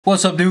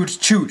What's up, dudes?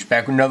 Chooch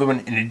back with another one,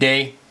 and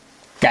today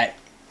got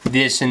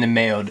this in the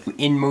mail.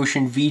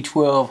 Inmotion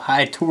V12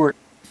 high torque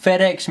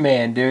FedEx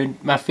man,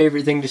 dude. My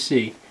favorite thing to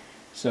see.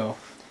 So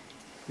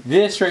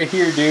this right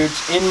here, dudes,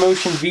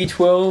 Inmotion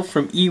V12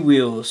 from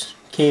E-Wheels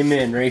came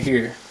in right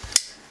here.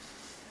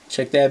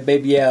 Check that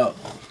baby out.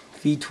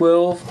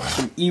 V12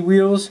 from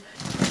E-Wheels.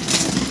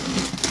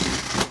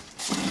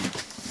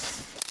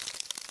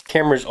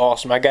 Camera's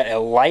awesome. I got a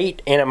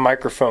light and a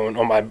microphone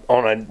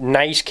on a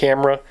nice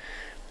camera.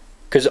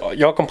 Because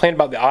y'all complain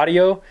about the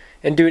audio,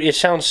 and dude, it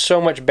sounds so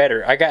much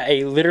better. I got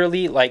a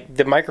literally, like,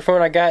 the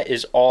microphone I got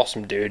is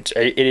awesome, dudes.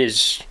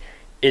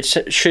 It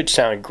should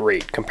sound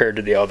great compared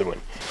to the other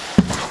one.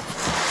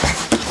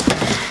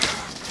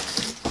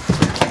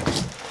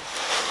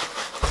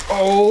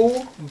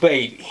 Oh,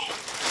 baby.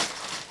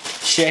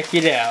 Check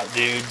it out,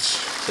 dudes.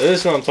 So this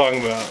is what I'm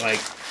talking about.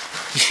 Like,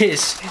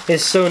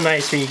 it's so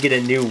nice when you get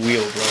a new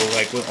wheel, bro.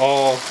 Like, with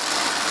all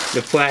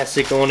the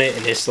plastic on it,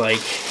 and it's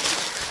like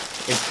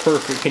in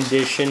perfect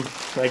condition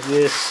like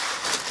this.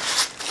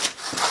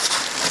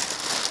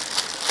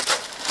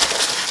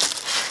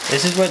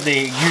 This is what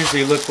they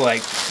usually look like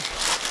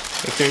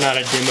if they're not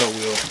a demo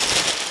wheel.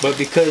 But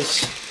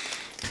because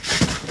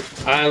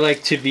I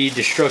like to be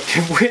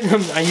destructive with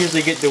them, I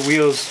usually get the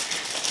wheels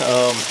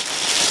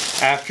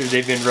after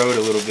they've been rode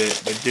a little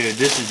bit. But dude,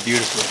 this is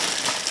beautiful.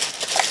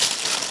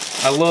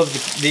 I love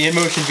the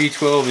Inmotion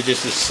V12. Is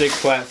just a sick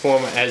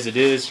platform as it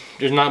is.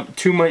 There's not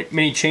too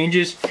many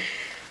changes.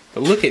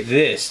 But look at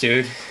this,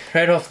 dude.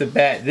 Right off the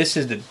bat, this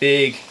is the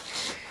big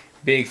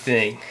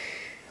thing.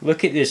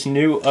 Look at this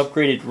new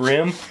upgraded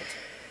rim.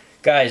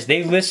 Guys,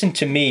 they listen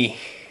to me.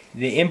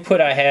 The input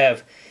I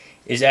have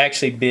is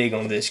actually big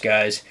on this,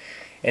 guys.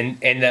 And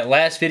that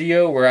last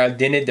video where I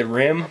dented the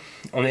rim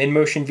on the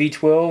Inmotion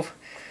V12,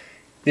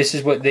 this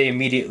is what they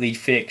immediately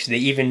fixed. They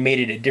even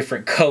made it a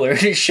different color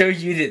to show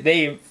you that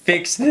they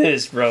fixed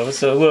this, bro.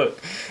 So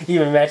look,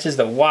 even matches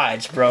the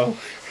watch, bro.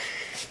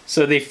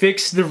 So they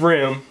fixed the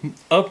rim,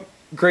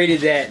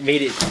 upgraded that,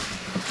 made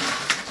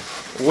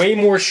it way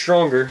more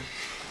stronger,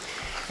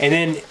 and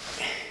then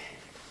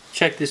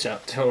check this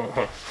out. Hold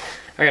on.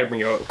 I gotta bring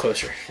you up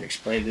closer and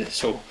explain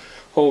this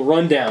whole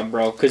rundown,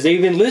 bro. Cause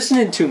they've been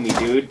listening to me,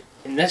 dude,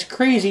 and that's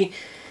crazy.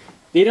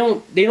 They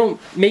don't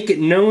make it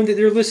known that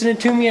they're listening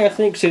to me, I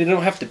think, so they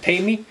don't have to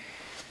pay me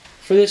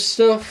for this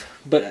stuff.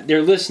 But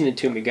they're listening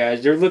to me,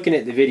 guys. They're looking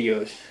at the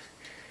videos.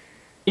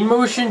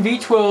 Inmotion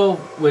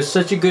V12 was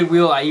such a good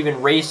wheel, I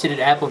even raced it at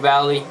Apple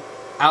Valley.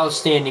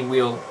 Outstanding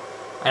wheel.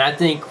 And I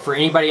think for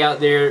anybody out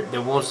there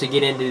that wants to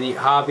get into the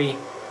hobby,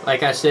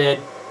 like I said,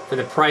 for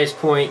the price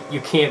point,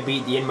 you can't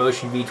beat the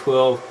Inmotion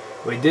V12.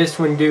 With this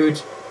one,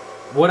 dudes,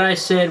 what I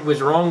said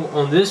was wrong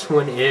on this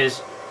one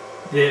is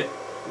the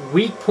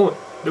weak point.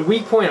 The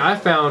weak point I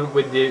found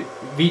with the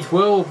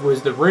V12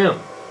 was the rim.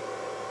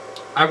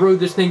 I rode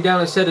this thing down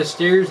a set of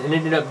stairs and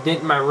ended up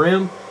denting my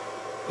rim.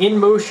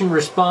 Inmotion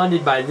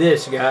responded by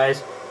this,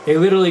 guys. They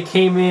literally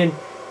came in,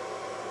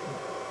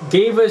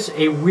 gave us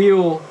a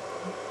wheel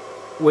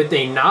with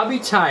a knobby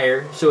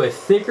tire, so a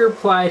thicker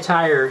ply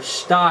tire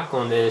stock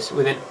on this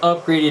with an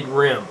upgraded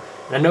rim.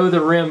 And I know the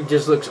rim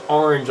just looks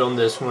orange on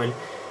this one,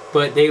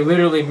 but they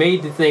literally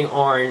made the thing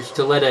orange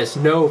to let us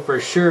know for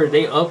sure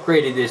they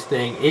upgraded this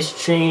thing.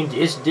 It's changed,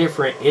 it's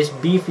different, it's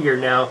beefier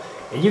now,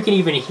 and you can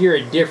even hear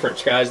a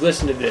difference, guys.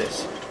 Listen to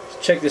this.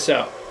 Check this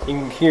out. You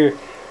can hear.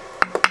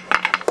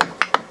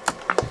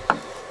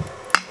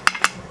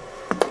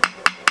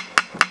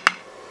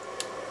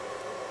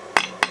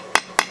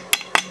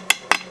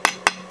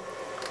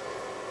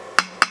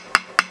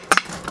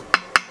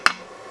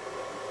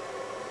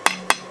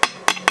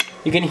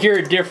 You can hear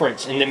a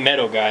difference in the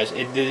metal, guys.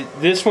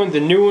 This one, the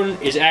new one,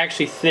 is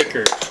actually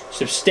thicker,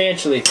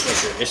 substantially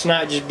thicker. It's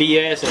not just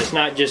BS, and it's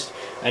not just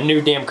a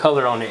new damn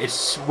color on it.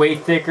 It's way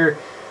thicker.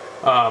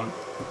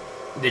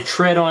 The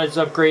tread on it's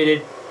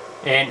upgraded,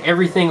 and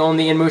everything on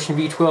the Inmotion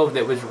V12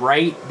 that was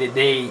right, that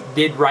they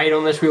did right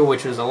on this wheel,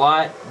 which was a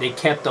lot, they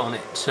kept on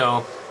it.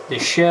 So the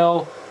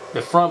shell,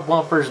 the front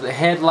bumpers, the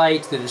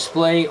headlights, the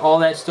display, all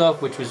that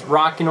stuff, which was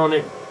rocking on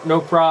it, no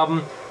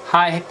problem.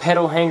 High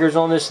pedal hangers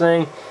on this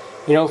thing.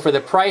 You know, for the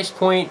price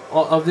point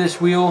of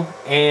this wheel,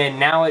 and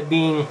now it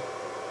being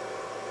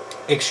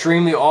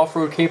extremely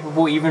off-road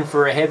capable, even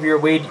for a heavier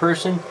weight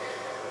person,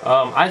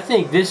 I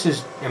think this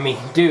is, I mean,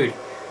 dude,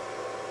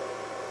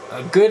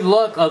 good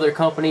luck other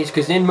companies,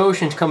 because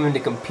Inmotion's coming to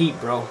compete,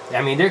 bro.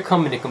 I mean, they're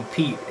coming to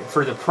compete.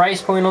 For the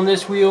price point on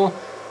this wheel,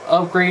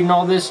 upgrading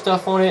all this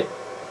stuff on it,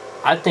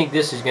 I think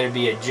this is going to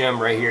be a gem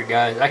right here,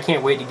 guys. I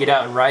can't wait to get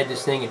out and ride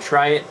this thing and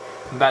try it.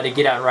 I'm about to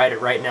get out and ride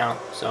it right now,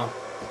 so.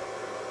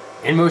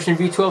 Inmotion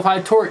V12 high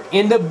torque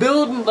in the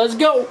building. Let's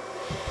go.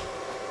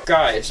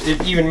 Guys,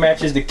 it even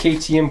matches the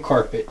KTM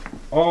carpet.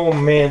 Oh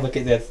man, look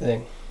at that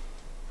thing.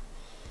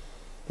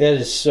 That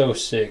is so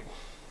sick.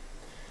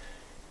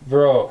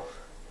 Bro,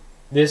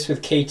 this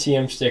with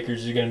KTM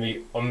stickers is going to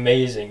be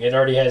amazing. It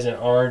already has an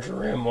orange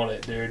rim on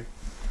it, dude.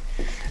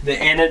 The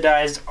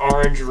anodized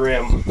orange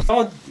rim.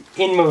 Oh,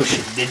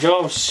 Inmotion, did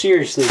y'all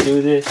seriously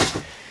do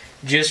this?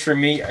 just for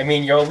me. I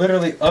mean, y'all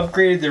literally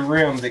upgraded the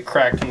rim that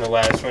cracked in the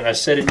last one. I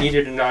said it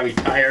needed a knobby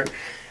tire,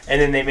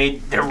 and then they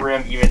made the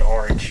rim even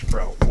orange,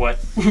 bro. What?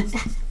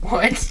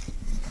 What?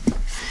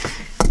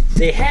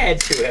 They had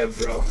to have,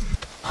 bro.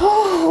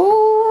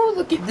 Oh,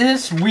 look at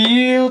this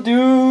wheel,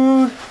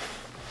 dude.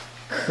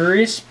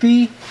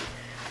 Crispy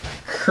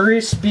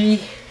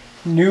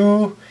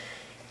new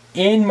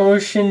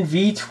Inmotion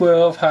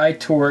V12 high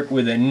torque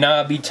with a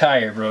knobby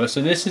tire, bro.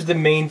 So this is the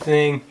main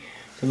thing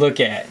to look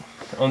at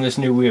on this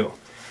new wheel.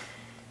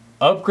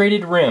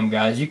 Upgraded rim,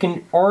 guys. You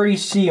can already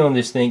see on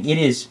this thing, it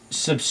is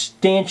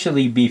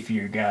substantially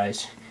beefier,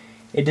 guys.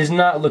 It does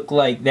not look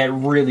like that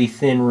really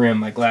thin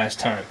rim like last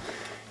time.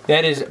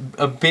 That is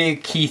a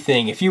big key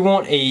thing. If you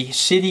want a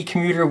city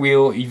commuter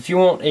wheel, if you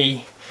want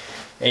a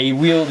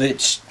wheel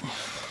that's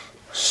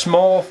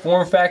small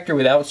form factor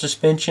without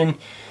suspension,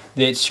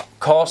 that's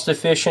cost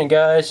efficient,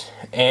 guys,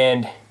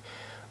 and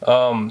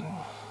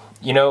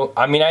you know,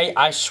 I mean,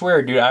 I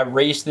swear, dude, I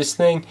raced this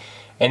thing,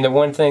 and the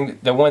one thing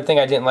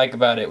I didn't like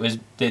about it was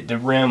that the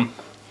rim.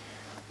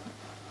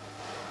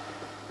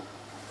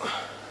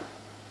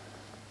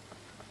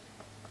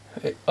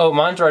 Oh,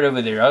 mine's right over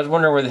there. I was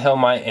wondering where the hell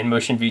my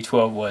Inmotion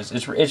V12 was.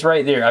 It's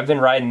right there. I've been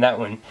riding that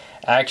one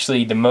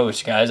actually the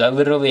most, guys. I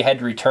literally had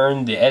to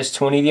return the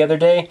S20 the other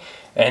day,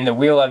 and the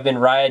wheel I've been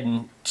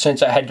riding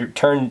since I had to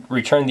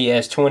return the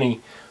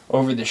S20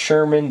 over the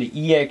Sherman, the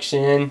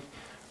EXN,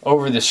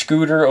 over the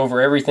scooter,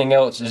 over everything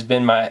else has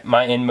been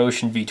my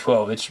Inmotion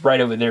V12. It's right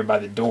over there by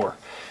the door.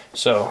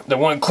 So the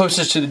one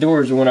closest to the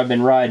door is the one I've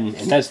been riding,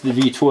 and that's the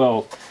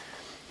V12.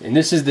 And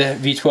this is the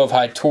V12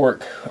 high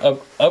torque.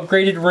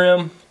 Upgraded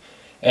rim.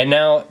 And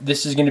now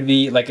this is going to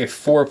be like a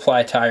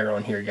 4-ply tire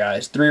on here,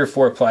 guys. 3 or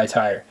 4-ply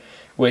tire.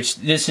 Which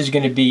this is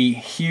going to be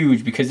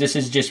huge because this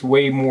is just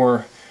way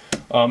more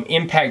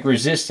impact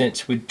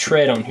resistance with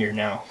tread on here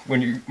now.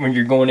 When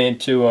you're going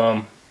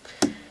into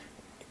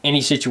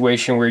any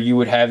situation where you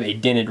would have a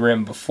dented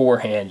rim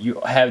beforehand, you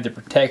have the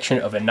protection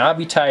of a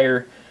knobby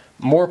tire,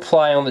 more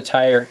ply on the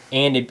tire,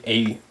 and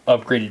a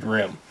upgraded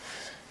rim.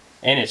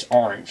 And it's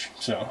orange,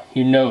 so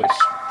you know it's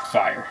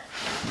fire.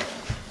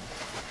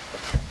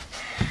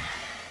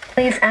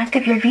 Please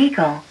activate your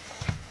vehicle.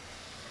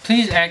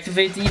 Please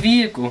activate the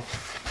vehicle.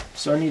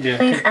 So I need to.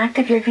 Please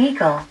activate your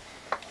vehicle.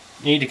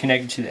 You need to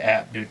connect it to the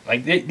app, dude.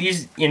 Like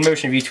these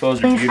Inmotion V12s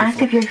are beautiful. Please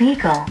activate your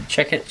vehicle.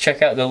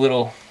 Check out the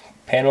little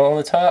panel on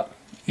the top.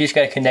 You just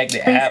gotta connect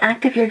the app. Please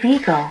activate your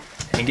vehicle.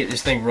 And get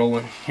this thing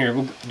rolling. Here,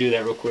 we'll do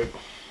that real quick.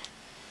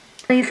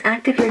 Please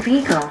activate your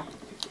vehicle.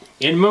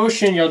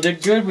 Inmotion, y'all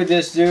did good with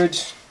this,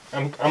 dudes.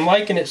 I'm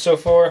liking it so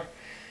far.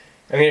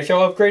 I mean, if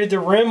y'all upgraded the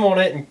rim on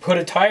it and put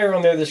a tire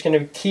on there that's going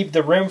to keep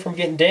the rim from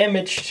getting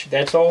damaged,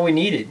 that's all we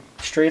needed,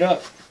 straight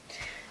up.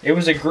 It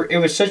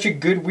was such a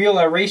good wheel.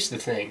 I raced the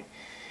thing,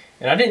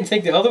 and I didn't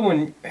think the other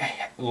one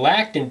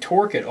lacked in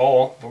torque at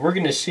all. But we're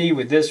going to see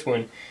with this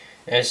one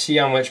and see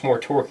how much more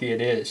torquey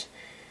it is.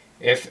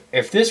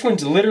 If this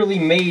one's literally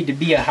made to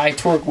be a high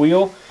torque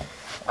wheel,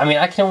 I mean,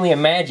 I can only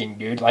imagine,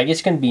 dude. Like,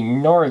 it's going to be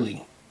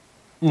gnarly.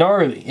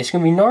 It's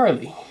going to be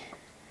gnarly.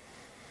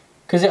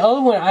 Because the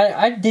other one,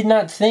 I did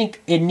not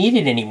think it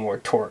needed any more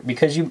torque.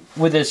 Because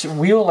with this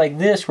wheel like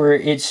this, where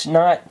it's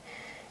not,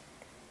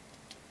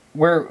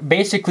 where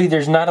basically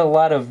there's not a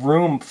lot of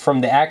room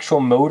from the actual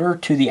motor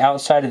to the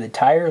outside of the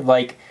tire.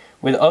 Like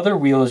with other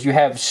wheels, you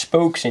have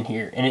spokes in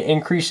here, and it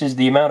increases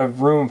the amount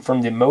of room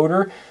from the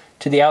motor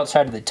to the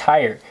outside of the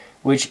tire,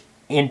 which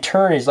in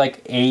turn is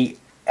like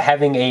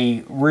having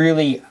a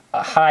really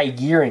high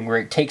gearing, where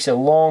it takes a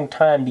long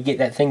time to get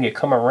that thing to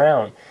come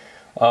around.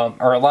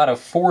 Or a lot of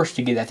force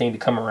to get that thing to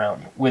come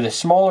around. With a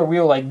smaller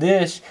wheel like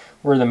this,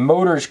 where the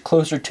motor is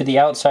closer to the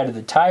outside of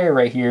the tire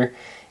right here,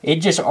 it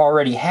just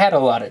already had a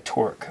lot of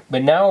torque.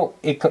 But now,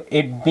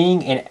 it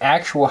being an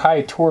actual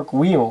high torque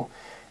wheel,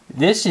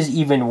 this is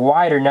even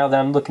wider now that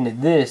I'm looking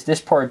at this.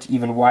 This part's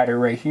even wider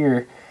right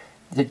here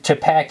to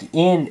pack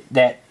in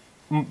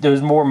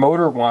those more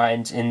motor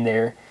winds in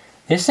there.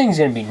 This thing's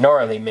going to be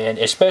gnarly, man,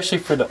 especially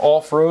for the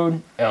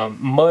off-road,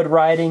 mud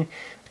riding,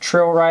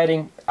 trail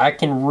riding. I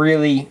can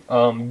really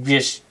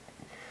just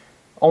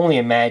only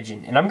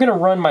imagine. And I'm going to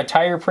run my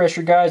tire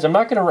pressure, guys. I'm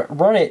not going to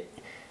run it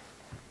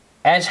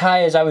as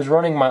high as I was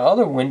running my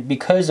other one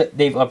because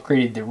they've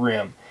upgraded the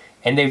rim.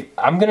 And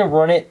I'm going to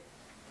run it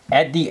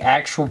at the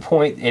actual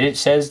point that it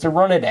says to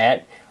run it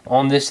at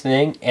on this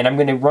thing. And I'm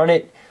going to run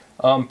it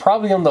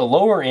probably on the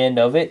lower end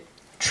of it,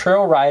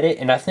 trail ride it,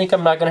 and I think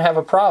I'm not going to have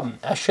a problem.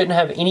 I shouldn't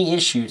have any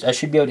issues. I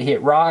should be able to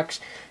hit rocks,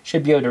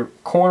 should be able to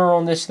corner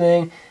on this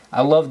thing.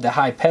 I love the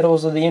high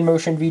pedals of the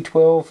Inmotion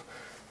V12.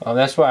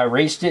 That's why I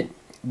raced it.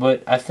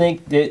 But I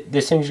think that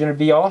this thing's going to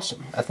be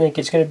awesome. I think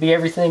it's going to be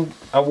everything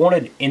I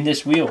wanted in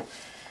this wheel.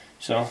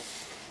 So,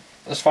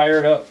 let's fire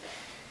it up.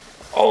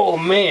 Oh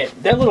man,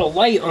 that little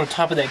light on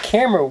top of that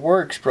camera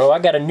works, bro. I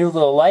got a new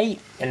little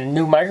light and a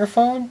new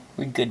microphone.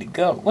 We're good to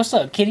go. What's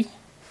up, kitty?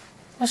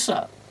 What's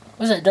up?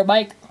 What's that, dirt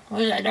bike?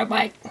 What's that, dirt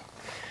bike?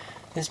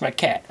 This is my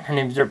cat. Her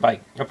name's Dirt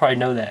Bike. You'll probably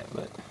know that,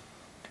 but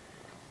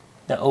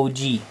the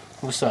OG.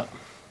 What's up?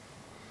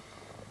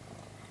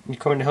 You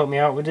coming to help me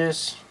out with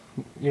this?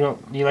 Do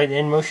you like the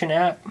Inmotion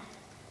app?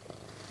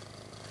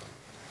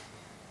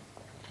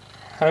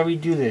 How do we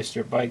do this,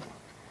 dirt bike?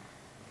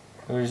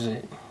 Where is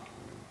it?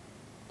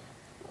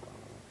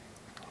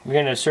 We're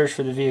gonna search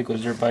for the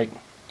vehicles, dirt bike.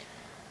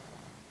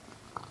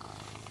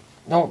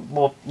 Don't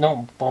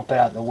bump it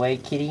out of the way,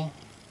 kitty.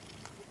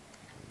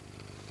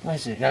 What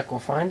is it? Not gonna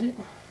find it?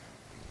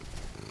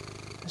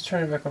 Let's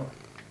turn it back on.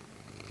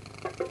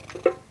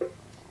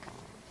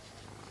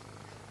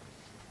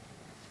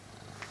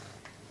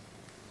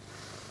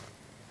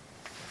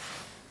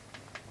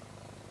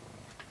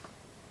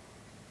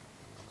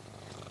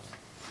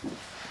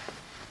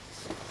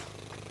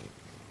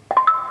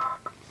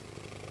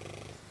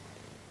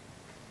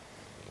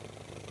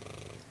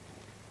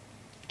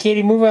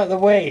 Kitty, move out of the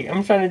way.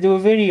 I'm trying to do a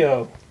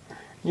video.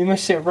 You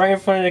must sit right in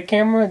front of the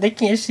camera. They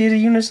can't see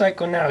the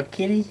unicycle now,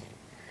 kitty.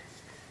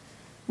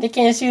 They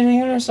can't see the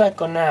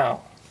unicycle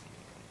now.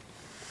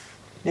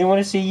 They want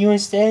to see you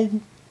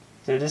instead?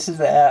 So this is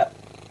the app.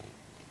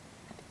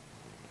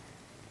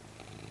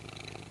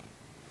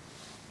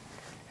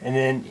 And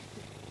then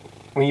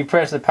when you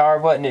press the power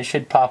button, it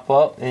should pop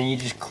up, and you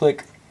just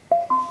click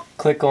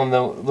on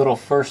the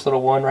first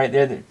little one right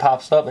there that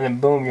pops up, and then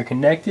boom, you're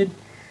connected.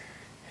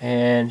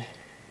 And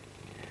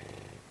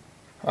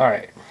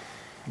alright,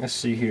 let's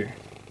see here.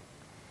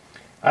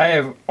 I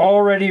have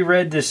already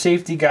read the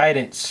safety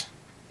guidance.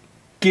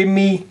 Give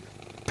me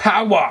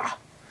power.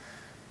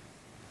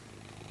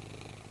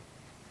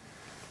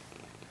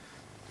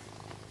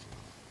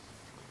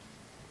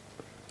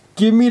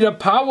 Give me the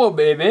power,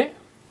 baby.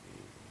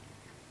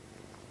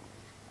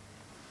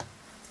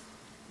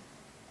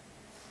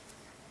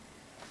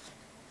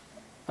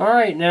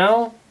 Alright,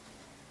 now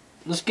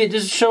let's get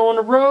this show on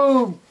the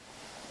road.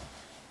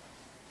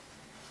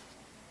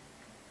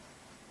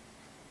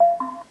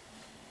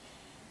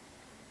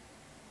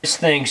 This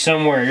thing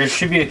somewhere. There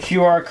should be a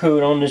QR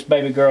code on this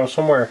baby girl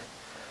somewhere.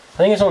 I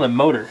think it's on the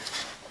motor.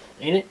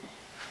 Ain't it?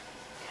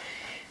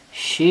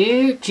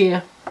 Shoot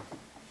ya.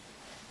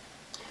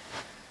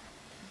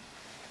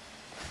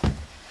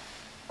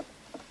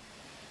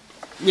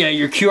 Yeah,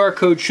 your QR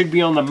code should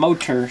be on the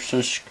motor,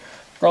 so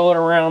scroll it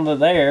around to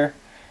there.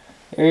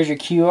 There's your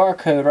QR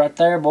code right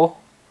there, boy.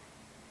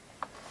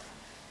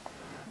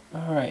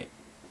 Alright.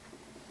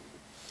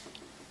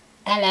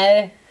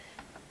 Hello.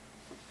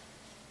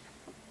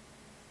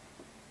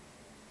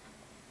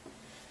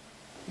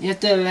 You have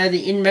to allow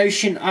the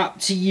Inmotion app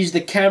to use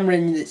the camera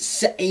in the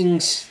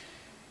settings.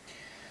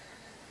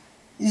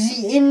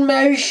 The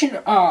Inmotion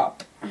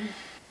app.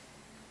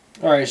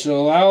 Alright, so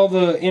allow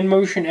the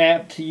Inmotion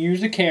app to use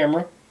the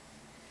camera.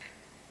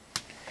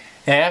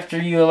 And after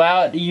you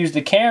allow it to use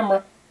the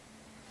camera,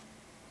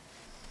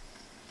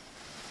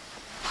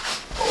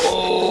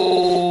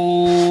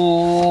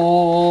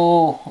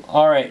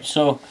 alright,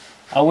 so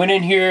I went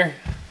in here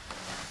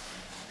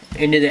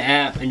into the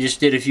app and just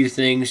did a few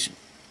things.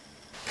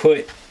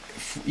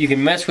 You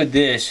can mess with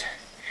this,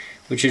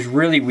 which is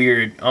really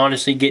weird.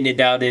 Honestly, getting it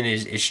dialed in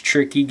is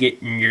tricky,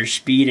 getting your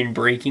speed and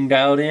braking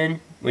dialed in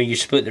when you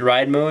split the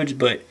ride modes,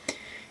 but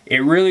it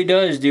really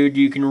does, dude.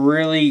 You can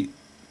really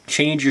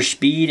change your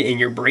speed and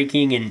your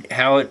braking and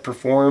how it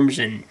performs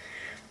and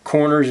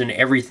corners and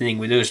everything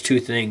with those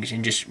two things,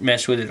 and just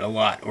mess with it a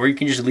lot. Or you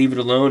can just leave it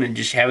alone and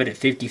just have it at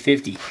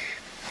 50-50.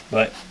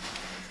 But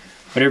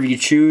whatever you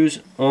choose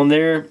on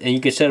there, and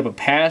you can set up a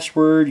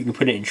password, you can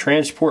put it in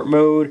transport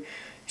mode,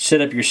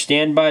 set up your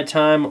standby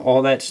time,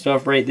 all that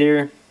stuff right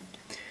there.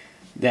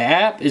 The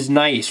app is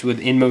nice with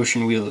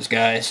Inmotion wheels,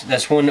 guys.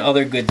 That's one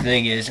other good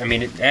thing is, I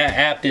mean, that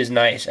app is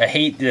nice. I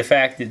hate the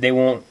fact that they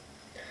won't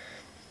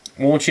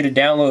want you to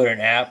download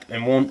an app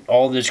and want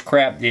all this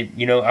crap that,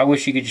 I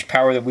wish you could just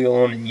power the wheel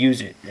on and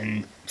use it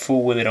and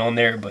fool with it on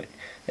there, but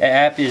the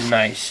app is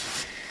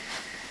nice.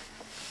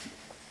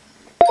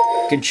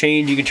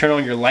 You can turn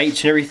on your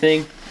lights and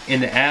everything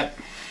in the app.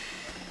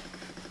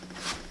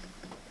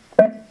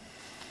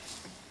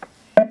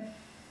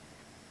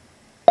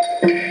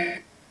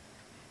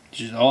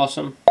 Which is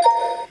awesome.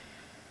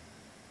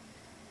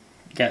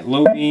 You got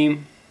low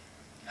beam,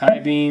 high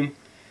beam,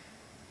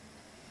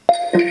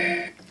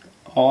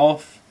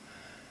 off,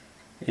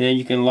 and then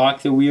you can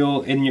lock the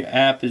wheel in your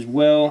app as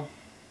well.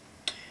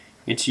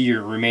 You can see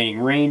your remaining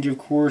range, of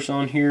course,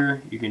 on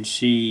here. You can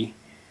see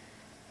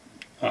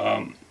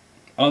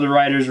other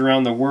riders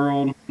around the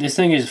world. This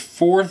thing is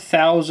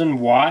 4,000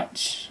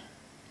 watts.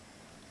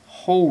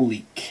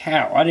 Holy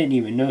cow, I didn't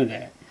even know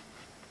that.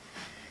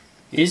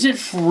 Is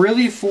it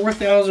really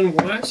 4,000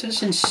 watts?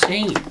 That's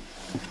insane.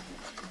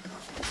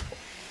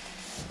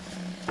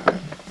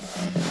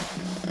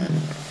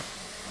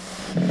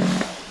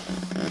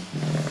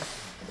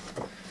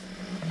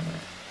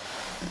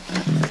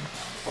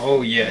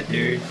 Oh yeah,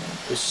 dude.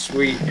 It's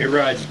sweet. It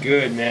rides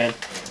good, man.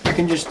 You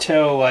can just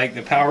tell, like,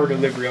 the power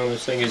delivery on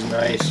this thing is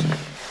nice.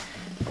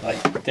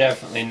 Like,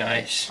 definitely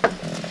nice.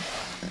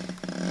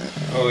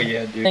 Oh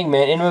yeah, dude.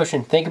 Man,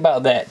 Inmotion, think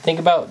about that. Think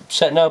about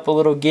setting up a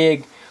little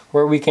gig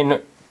where we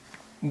can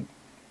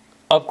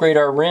upgrade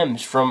our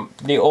rims from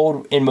the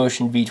old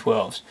Inmotion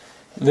V12s.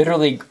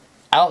 Literally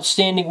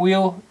outstanding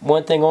wheel.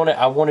 One thing on it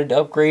I wanted to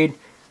upgrade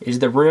is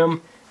the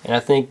rim, and I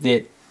think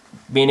that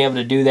being able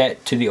to do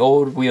that to the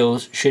old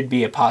wheels should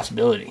be a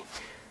possibility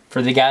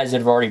for the guys that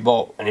have already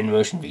bought an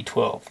Inmotion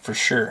V12 for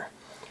sure.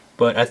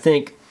 But I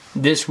think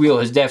this wheel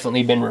has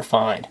definitely been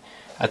refined.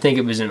 I think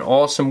it was an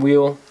awesome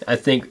wheel. I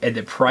think at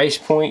the price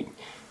point,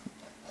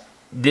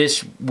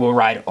 this will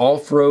ride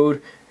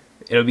off-road.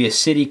 It'll be a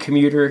city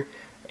commuter.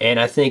 And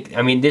I think,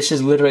 I mean, this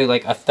is literally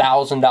like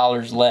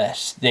 $1,000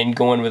 less than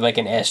going with like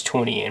an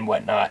S20 and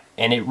whatnot.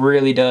 And it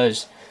really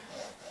does,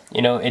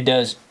 you know, it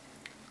does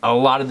a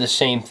lot of the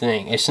same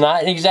thing. It's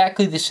not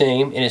exactly the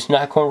same, and it's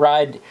not going to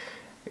ride,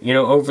 you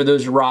know, over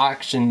those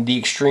rocks and the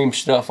extreme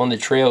stuff on the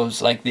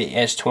trails like the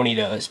S20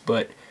 does.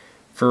 But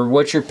for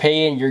what you're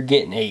paying, you're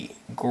getting a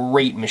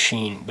great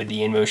machine with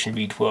the Inmotion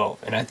V12.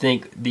 And I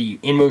think the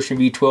Inmotion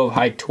V12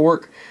 high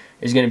torque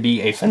is going to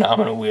be a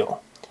phenomenal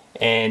wheel.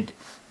 And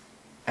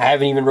I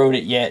haven't even rode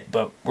it yet,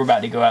 but we're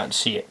about to go out and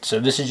see it. So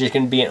this is just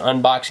going to be an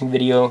unboxing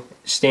video,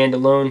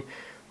 standalone,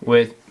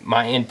 with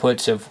my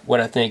inputs of what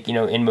I think, you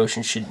know,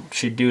 Inmotion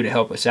should do to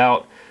help us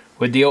out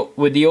with the old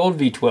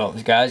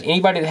V12s, guys.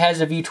 Anybody that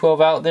has a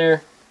V12 out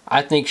there,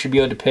 I think should be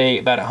able to pay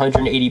about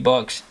 180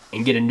 bucks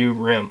and get a new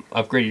rim,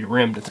 upgraded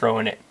rim to throw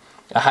in it,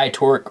 a high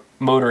torque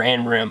motor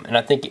and rim. And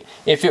I think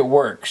if it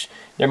works,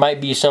 there might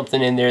be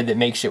something in there that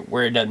makes it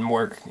where it doesn't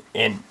work,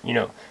 and you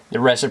know, the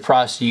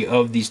reciprocity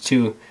of these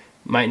two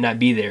might not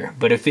be there.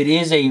 But if it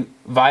is a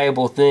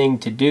viable thing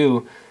to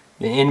do,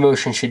 then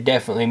Inmotion should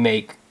definitely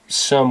make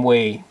some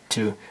way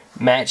to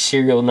match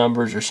serial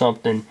numbers or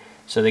something,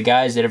 so the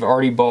guys that have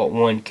already bought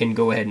one can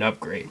go ahead and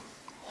upgrade.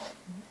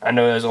 I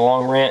know that was a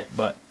long rant,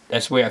 but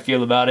that's the way I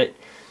feel about it.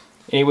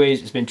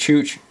 Anyways, it's been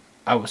Chooch.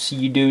 I will see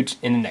you dudes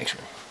in the next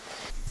one.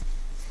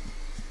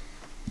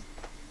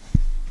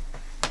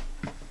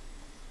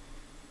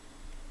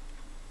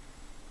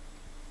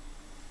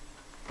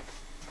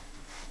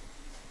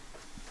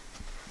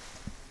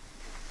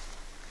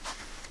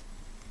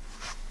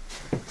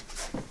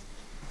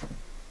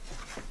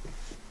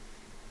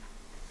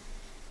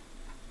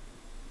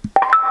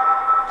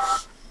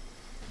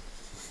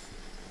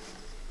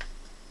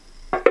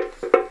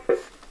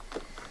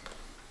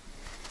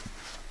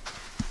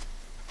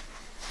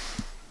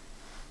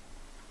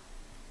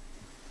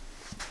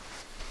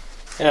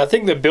 And I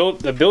think the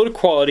build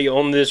quality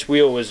on this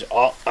wheel was,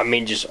 I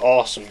mean, just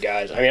awesome,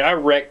 guys. I mean, I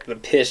wrecked the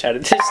piss out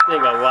of this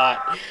thing a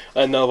lot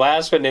on the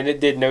last one, and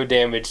it did no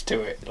damage to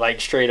it, like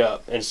straight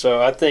up. And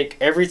so I think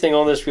everything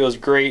on this wheel is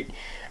great.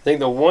 I think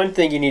the one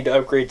thing you need to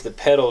upgrade to the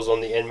pedals on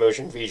the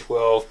Inmotion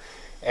V12,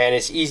 and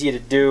it's easy to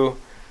do.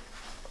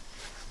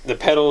 The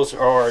pedals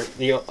are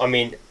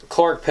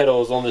Clark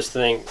pedals on this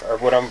thing are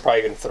what I'm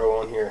probably gonna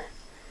throw on here.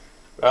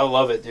 But I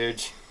love it,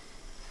 dudes.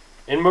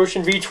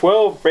 Inmotion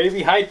V12,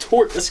 baby, high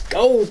torque. Let's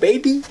go,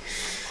 baby.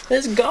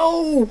 Let's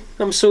go.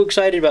 I'm so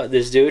excited about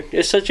this, dude.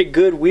 It's such a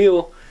good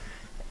wheel.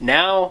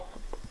 Now,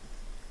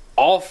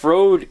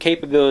 off-road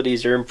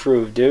capabilities are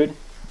improved, dude.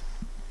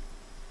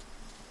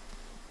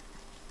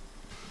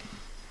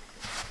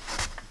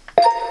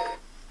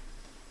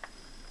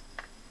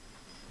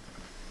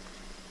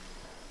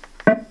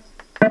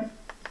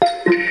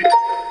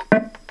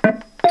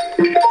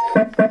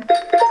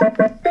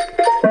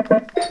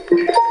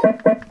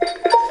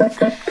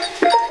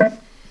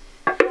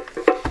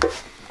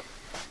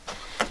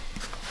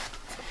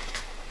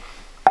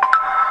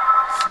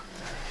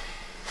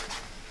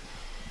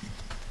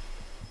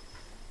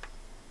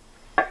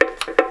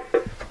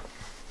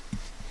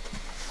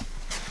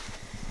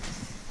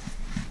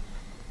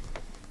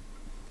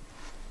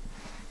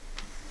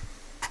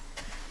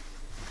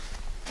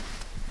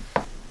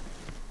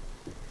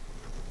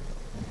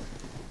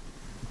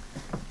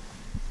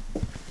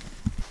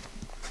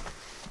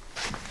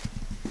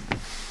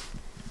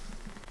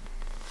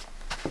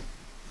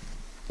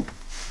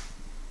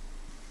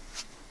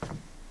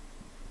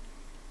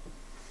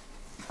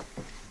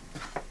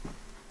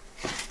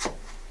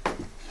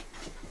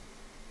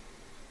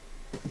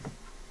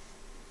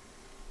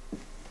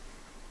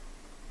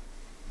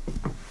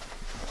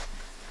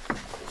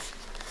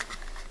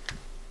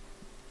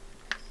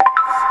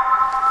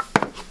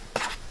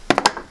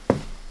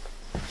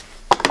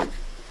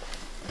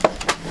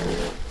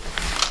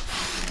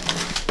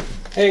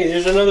 Hey,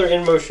 there's another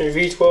Inmotion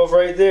V12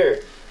 right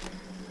there.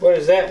 What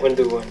is that one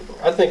doing?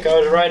 I think I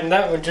was riding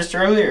that one just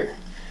earlier.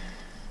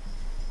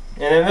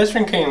 And then this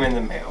one came in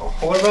the mail.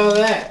 What about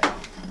that?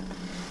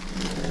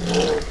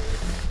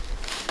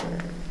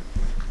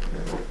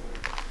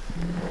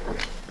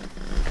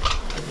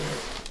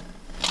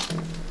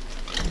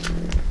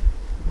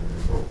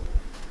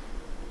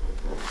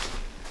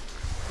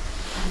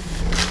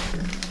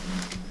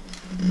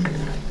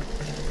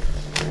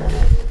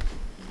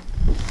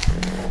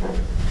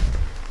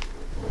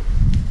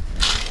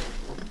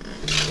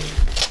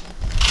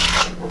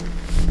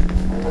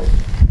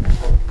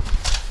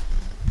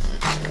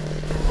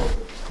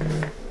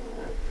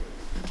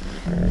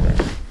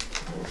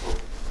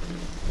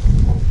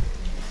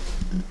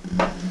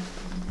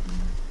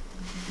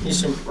 Need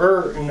some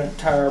in the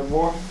tire,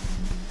 boy.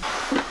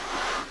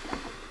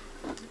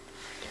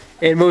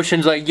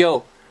 Inmotion's like,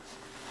 yo,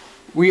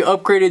 we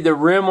upgraded the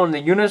rim on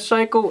the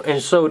unicycle,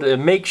 and so to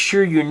make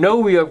sure you know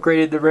we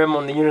upgraded the rim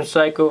on the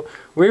unicycle,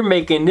 we're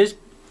making this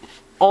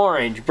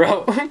orange,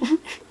 bro.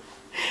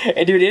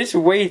 And dude, it's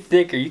way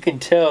thicker. You can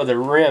tell the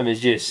rim is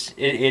just,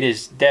 it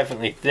is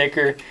definitely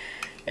thicker.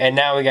 And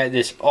now we got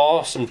this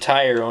awesome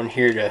tire on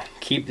here to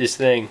keep this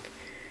thing,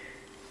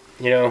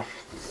 you know,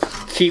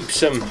 keep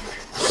some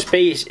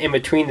space in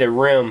between the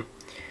rim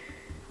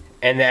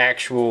and the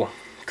actual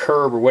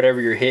curb or whatever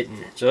you're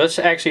hitting. So let's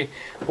actually,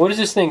 what does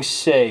this thing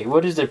say?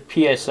 What is the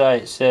PSI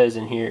it says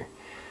in here?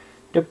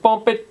 To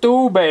pump it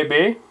through,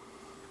 baby.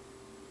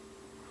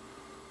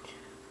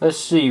 Let's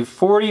see,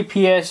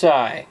 40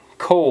 PSI,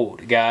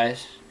 cold,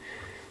 guys.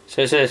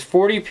 So it says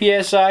 40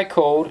 PSI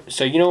cold.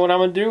 So you know what I'm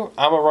gonna do?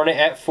 I'm gonna run it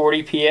at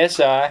 40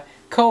 PSI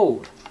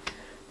cold.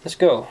 Let's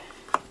go.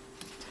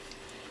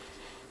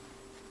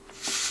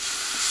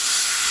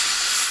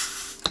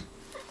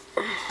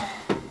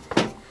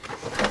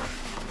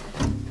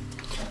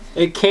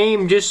 It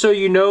came, just so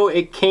you know,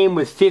 it came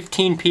with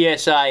 15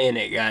 PSI in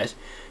it, guys.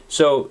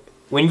 So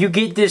when you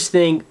get this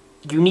thing,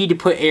 you need to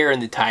put air in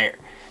the tire.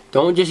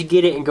 Don't just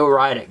get it and go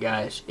ride it,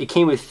 guys. It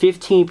came with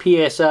 15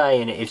 PSI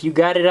in it. If you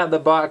got it out of the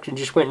box and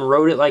just went and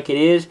rode it like it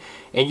is,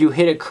 and you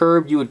hit a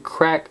curb, you would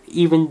crack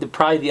even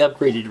probably the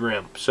upgraded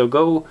rim. So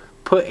go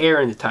put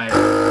air in the tire.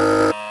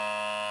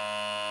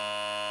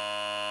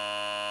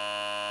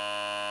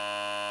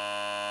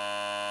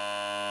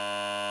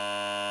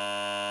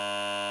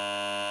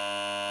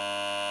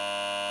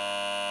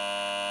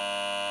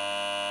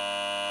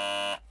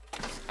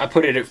 I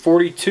put it at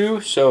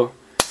 42, so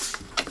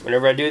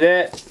whenever I do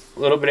that, a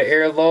little bit of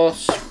air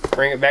loss,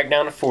 bring it back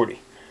down to 40.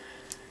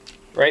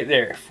 Right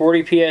there,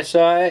 40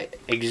 PSI,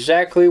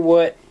 exactly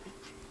what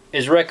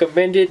is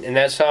recommended, and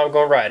that's how I'm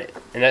going to ride it.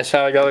 And that's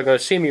how y'all are going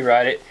to see me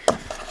ride it.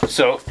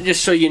 So,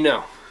 just so you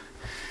know,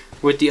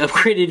 with the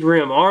upgraded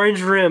rim,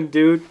 orange rim,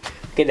 dude,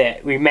 look at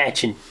that, we're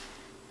matching.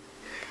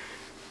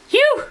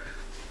 Phew!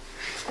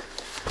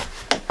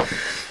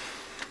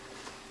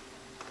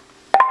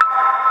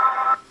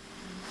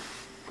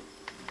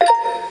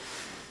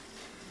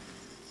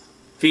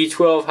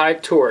 V12 high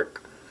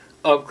torque,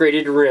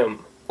 upgraded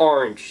rim,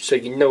 orange, so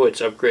you know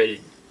it's upgraded.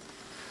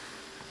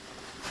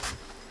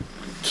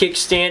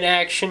 Kickstand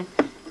action.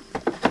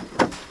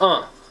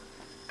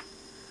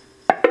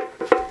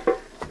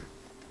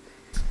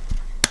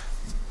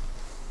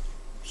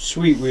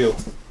 Sweet wheel.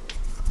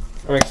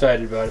 I'm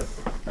excited about it.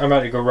 I'm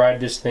about to go ride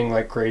this thing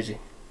like crazy.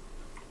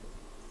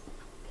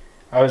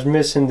 I was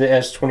missing the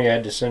S20 I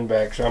had to send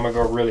back, so I'm gonna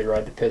go really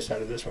ride the piss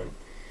out of this one.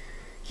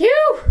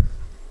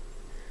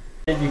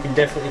 You can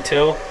definitely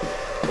tell,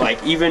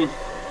 like even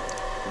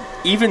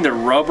the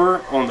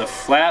rubber on the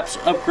flaps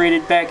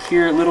upgraded back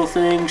here, little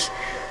things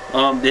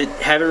that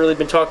haven't really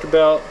been talked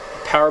about.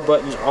 Power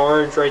button's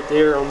orange right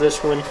there on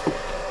this one.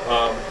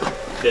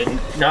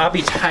 The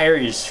knobby tire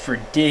is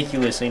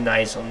ridiculously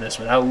nice on this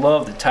one. I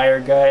love the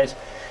tire, guys.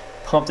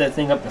 Pump that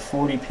thing up to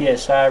 40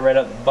 PSI right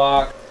out the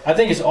box. I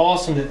think it's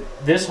awesome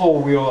that this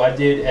whole wheel I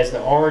did as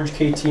the orange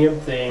KTM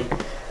thing,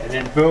 and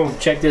then boom,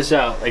 check this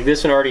out. Like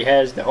this one already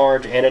has the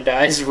orange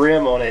anodized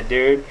rim on it,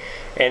 dude.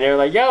 And they're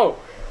like, yo,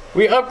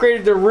 we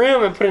upgraded the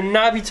rim and put a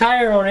knobby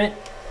tire on it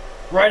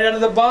right out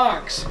of the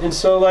box. And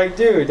so like,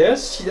 dude,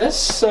 that's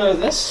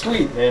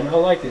sweet, man. I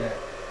like that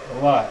a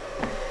lot.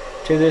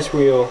 To this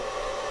wheel,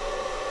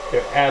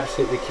 they're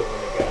absolutely killing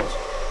it, guys.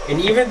 And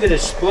even the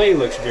display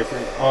looks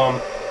different.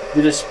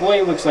 The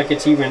display looks like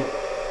it's even,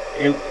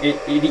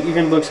 it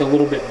even looks a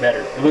little bit better.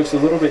 It looks a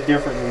little bit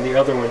different than the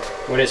other one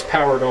when it's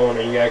powered on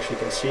and you actually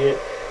can see it.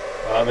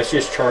 It's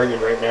just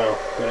charging right now.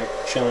 Got it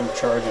chilling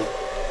charging.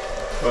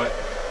 But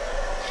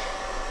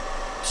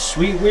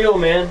sweet wheel,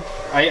 man.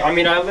 I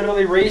mean, I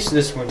literally raced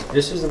this one.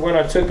 This is the one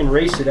I took and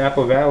raced at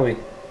Apple Valley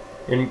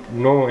in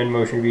normal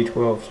Inmotion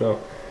V12. So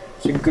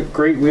it's a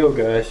great wheel,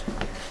 guys.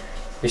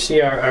 You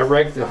see, I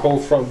wrecked the whole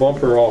front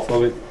bumper off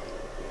of it,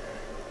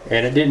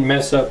 and it didn't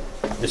mess up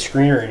the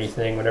screen or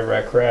anything whenever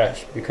I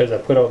crashed because I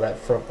put all that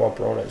front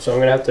bumper on it. So I'm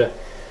gonna have to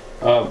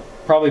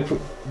probably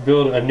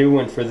build a new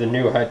one for the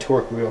new high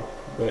torque wheel.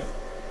 But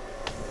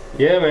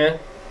yeah, man,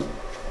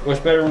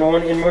 what's better than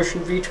one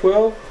Inmotion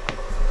V12?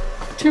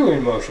 Two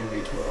Inmotion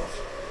V12s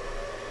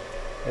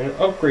and an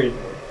upgraded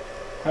one,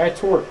 high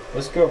torque.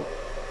 Let's go.